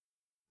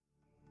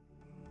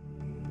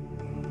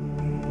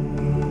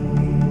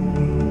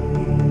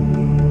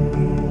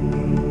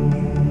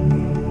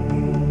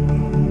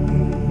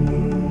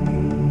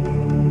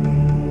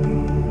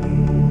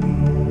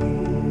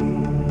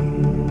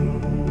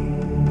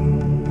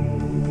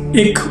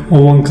Ik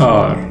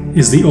Oankar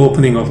is the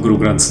opening of Guru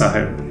Granth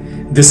Sahib.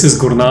 This is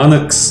Guru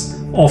Nanak's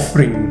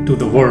offering to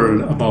the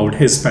world about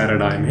his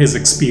paradigm, his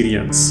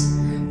experience.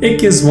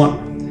 Ik is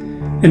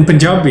one. In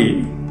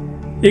Punjabi,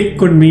 ik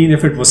could mean,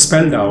 if it was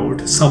spelled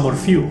out, some or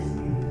few.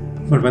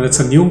 But when it's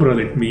a numeral,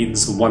 it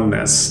means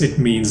oneness. It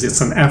means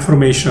it's an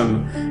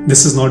affirmation.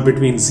 This is not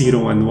between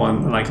 0 and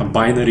 1, like a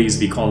binaries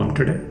we call them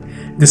today.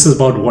 This is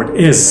about what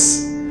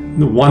is,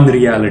 the one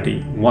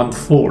reality, one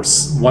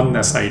force,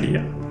 oneness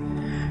idea.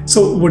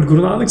 So what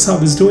Guru Nanak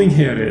Sahib is doing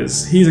here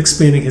is, he's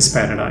explaining his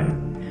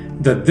paradigm,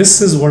 that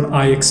this is what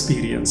I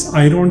experience.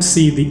 I don't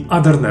see the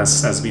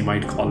otherness, as we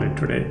might call it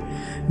today.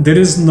 There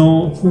is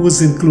no who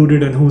is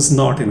included and who is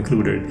not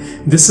included.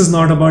 This is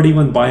not about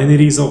even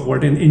binaries of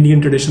what in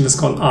Indian tradition is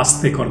called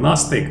astik or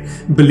nastik,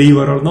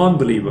 believer or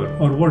non-believer,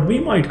 or what we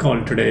might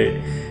call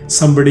today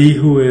somebody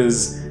who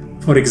is,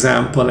 for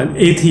example, an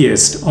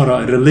atheist or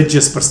a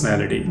religious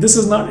personality. This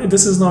is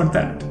not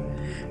that.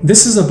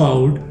 This is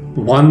about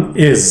one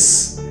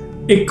is.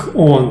 Ik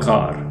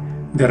Oankar.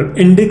 There are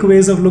Indic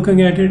ways of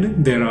looking at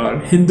it. There are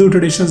Hindu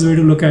traditions way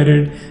to look at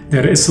it.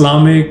 There are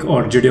Islamic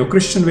or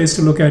Judeo-Christian ways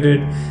to look at it.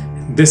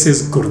 This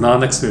is Guru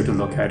Nanak's way to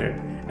look at it.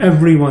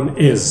 Everyone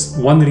is.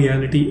 One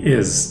reality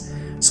is.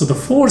 So the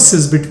force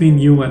is between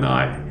you and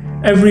I.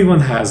 Everyone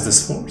has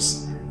this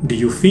force. Do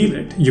you feel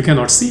it? You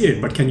cannot see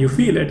it, but can you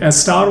feel it?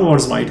 As Star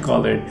Wars might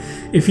call it,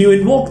 if you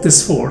invoke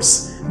this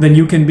force, then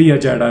you can be a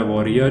Jedi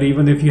warrior.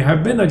 Even if you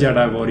have been a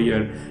Jedi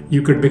warrior,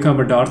 you could become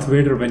a Darth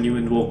Vader when you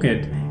invoke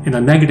it in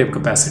a negative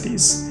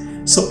capacities.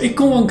 So Ik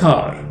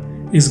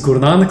Oankar is Guru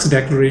Nanak's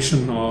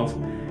declaration of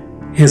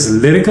his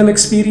lyrical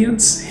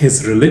experience,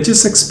 his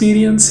religious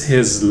experience,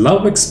 his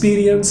love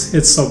experience,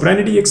 his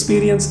sovereignty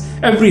experience,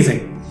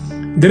 everything.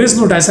 There is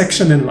no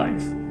dissection in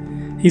life.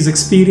 He's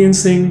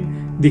experiencing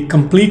the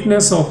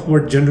completeness of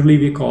what generally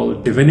we call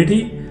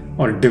divinity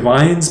or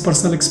divine's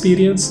personal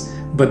experience,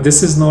 but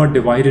this is not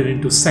divided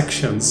into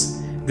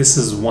sections. This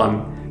is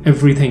one.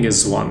 Everything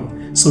is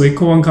one. So Ik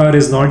Oankar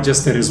is not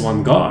just there is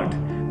one God.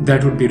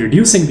 That would be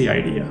reducing the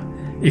idea.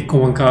 Ik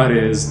Oankar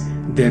is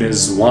there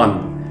is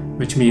one,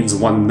 which means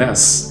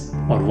oneness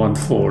or one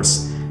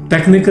force.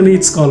 Technically,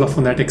 it's called a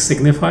phonetic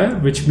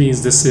signifier, which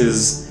means this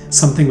is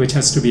something which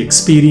has to be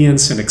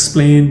experienced and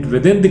explained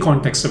within the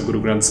context of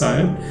Guru Granth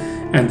Sahib.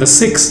 And the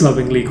Sikhs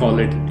lovingly call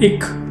it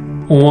Ik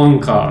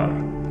Oankar.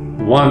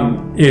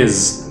 One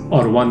is,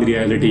 or one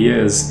reality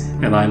is,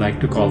 and I like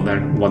to call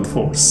that one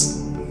force.